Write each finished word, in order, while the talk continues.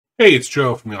Hey, it's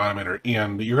Joe from the Automator,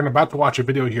 and you're about to watch a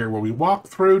video here where we walk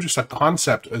through just a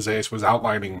concept Azalez was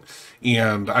outlining.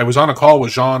 And I was on a call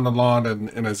with Jean, Alon, and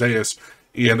Azalez,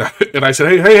 and I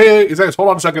said, hey, Azalez, hold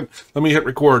on a second. Let me hit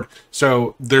record.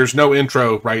 So there's no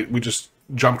intro, right? We just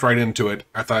jumped right into it.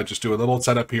 I thought I'd just do a little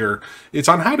setup here. It's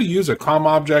on how to use a COM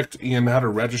object and how to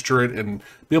register it and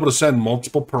be able to send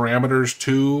multiple parameters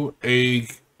to a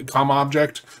COM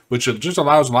object, which just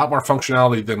allows a lot more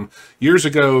functionality than years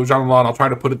ago. John Alon, I'll try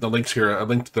to put it in the links here, a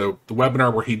link to the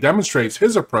webinar where he demonstrates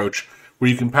his approach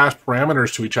where you can pass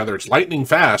parameters to each other. It's lightning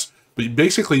fast, but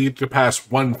basically you have to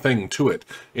pass one thing to it.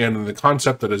 And in the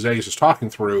concept that Azalez is talking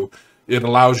through, it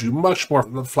allows you much more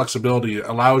flexibility. It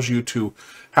allows you to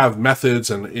have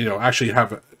methods and actually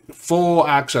have full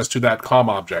access to that COM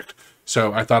object.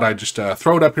 So I thought I'd just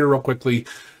throw it up here real quickly.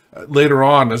 Later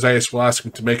on, Azalez will ask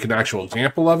him to make an actual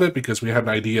example of it because we have an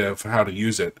idea of how to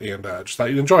use it, and just thought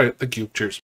you'd enjoy it. Thank you.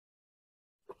 Cheers.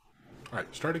 All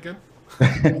right, start again.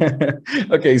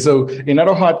 Okay, so in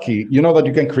AUTOHOTKEY, you know that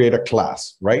you can create a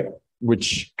class, right?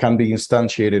 Which can be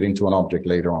instantiated into an object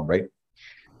later on, right?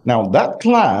 Now, that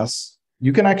class,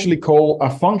 you can actually call a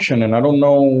function, and I don't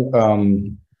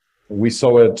know, we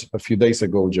saw it a few days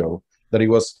ago, Joe, that it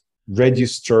was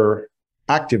register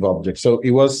active object. So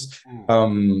it was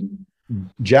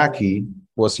Jackie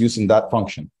was using that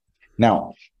function.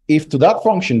 Now, if to that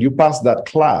function you pass that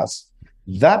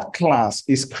class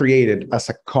is created as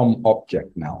a COM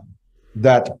object now,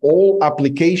 that all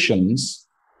applications,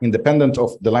 independent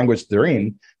of the language they're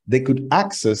in, they could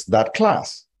access that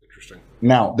class. Interesting.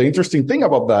 Now, the interesting thing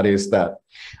about that is that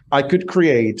I could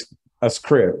create a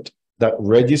script that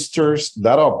registers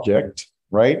that object,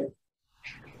 right?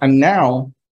 And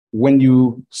now, when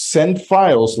you send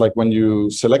files, like when you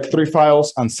select 3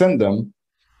 files and send them,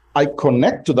 I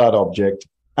connect to that object,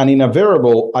 and in a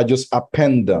variable, I just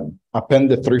append them,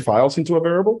 append the 3 files into a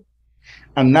variable.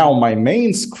 And now my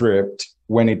main script,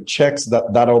 when it checks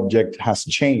that that object has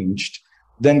changed,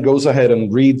 then goes ahead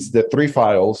and reads the 3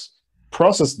 files,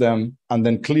 process them, and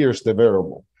then clears the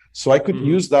variable. So I could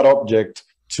use that object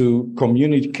to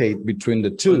communicate between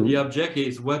the two. But the object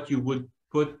is what you would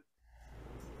put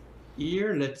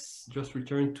here. Let's just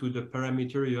return to the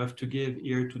parameter you have to give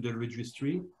here to the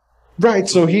registry. Right.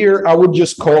 So here I would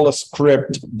just call a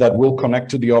script that will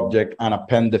connect to the object and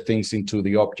append the things into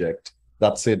the object.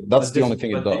 That's it. That's the only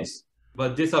thing it does.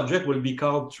 But this object will be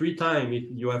called 3 times if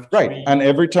you have right. And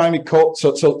every time it calls,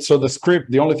 so the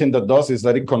script, the only thing that does is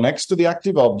that it connects to the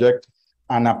active object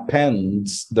and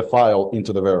appends the file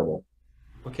into the variable.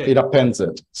 Okay. It appends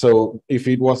it. So if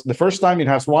it was the first time, it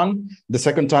has 1, the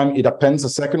second time it appends the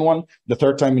second one, the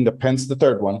third time it appends the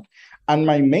third one. And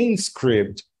my main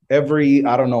script, every,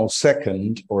 I don't know,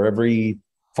 second or every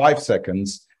 5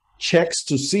 seconds, checks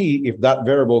to see if that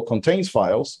variable contains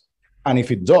files. And if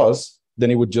it does,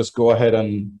 then it would just go ahead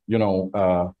and, do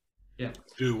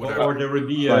whatever. Or there would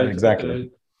be exactly.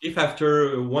 If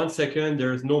after 1 second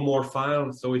there's no more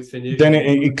files, so it's finished. Then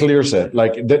it clears it.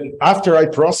 Like after I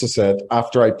process it,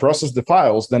 after I process the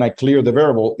files, then I clear the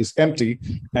variable, is empty,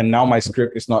 and now my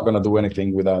script is not going to do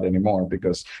anything with that anymore.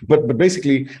 Because, but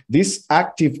basically, this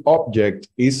active object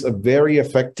is a very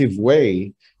effective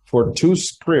way for 2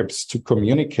 scripts to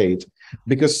communicate.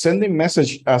 Because sending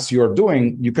message as you're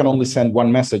doing, you can only send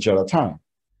 1 message at a time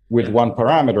with 1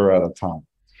 parameter at a time.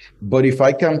 But if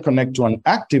I can connect to an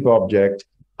active object,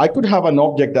 I could have an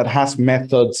object that has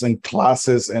methods and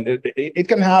classes, and it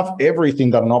can have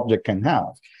everything that an object can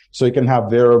have. So it can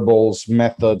have variables,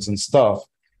 methods, and stuff.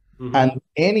 And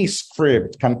any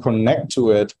script can connect to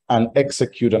it and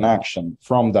execute an action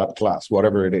from that class,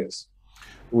 whatever it is,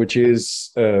 which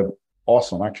is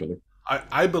awesome, actually.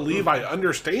 I believe I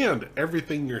understand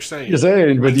everything you're saying. You're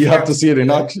saying, but you have to see it in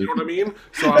action. You know what I mean?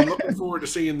 So I'm looking forward to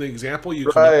seeing the example.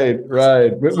 Right.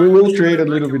 We will create a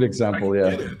little bit example,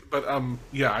 yeah. But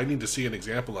yeah, I need to see an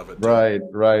example of it. Right.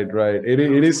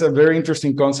 It is a very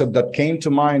interesting concept that came to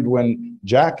mind when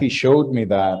Jackie showed me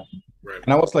that. Right.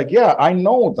 And I was like, yeah, I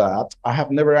know that. I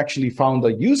have never actually found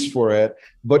a use for it,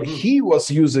 but he was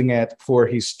using it for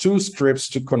his 2 scripts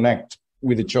to connect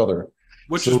with each other.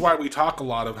 Which is why we talk a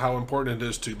lot of how important it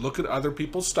is to look at other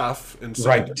people's stuff and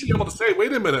say, be able to say,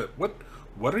 wait a minute,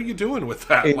 what are you doing with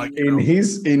that? In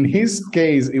his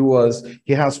case, it was,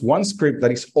 he has 1 script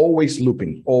that is always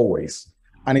looping, always.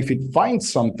 And if it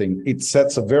finds something, it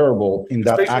sets a variable in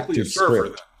that active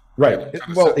script. Right.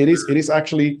 Well, it is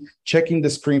actually checking the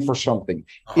screen for something.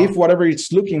 If whatever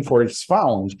it's looking for is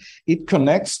found, it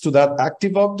connects to that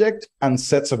active object and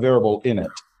sets a variable in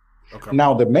it. Okay.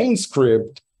 Now, the main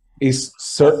script is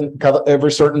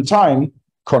every certain time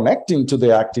connecting to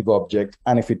the active object,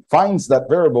 and if it finds that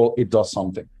variable, it does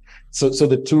something. So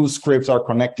the two scripts are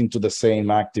connecting to the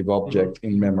same active object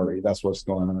in memory. That's what's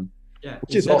going on. Yeah,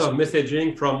 which instead is awesome. of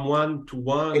messaging from one to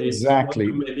one, Exactly.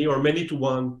 it's one to many or many to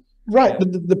one. Right.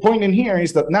 Yeah. The point in here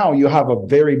is that now you have a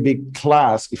very big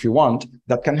class, if you want,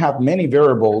 that can have many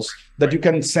variables that you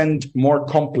can send more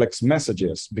complex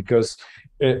messages, because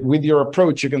with your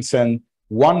approach, you can send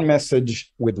one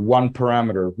message with one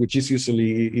parameter, which is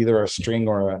usually either a string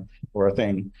or a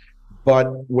thing. But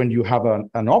when you have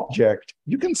an object,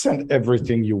 you can send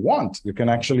everything you want. You can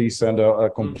actually send a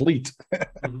complete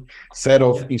set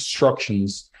of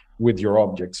instructions with your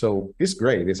object. So it's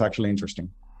great. It's actually interesting.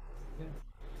 Yeah.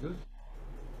 Good.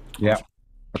 Yeah.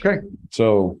 Okay.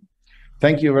 So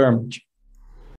thank you very much.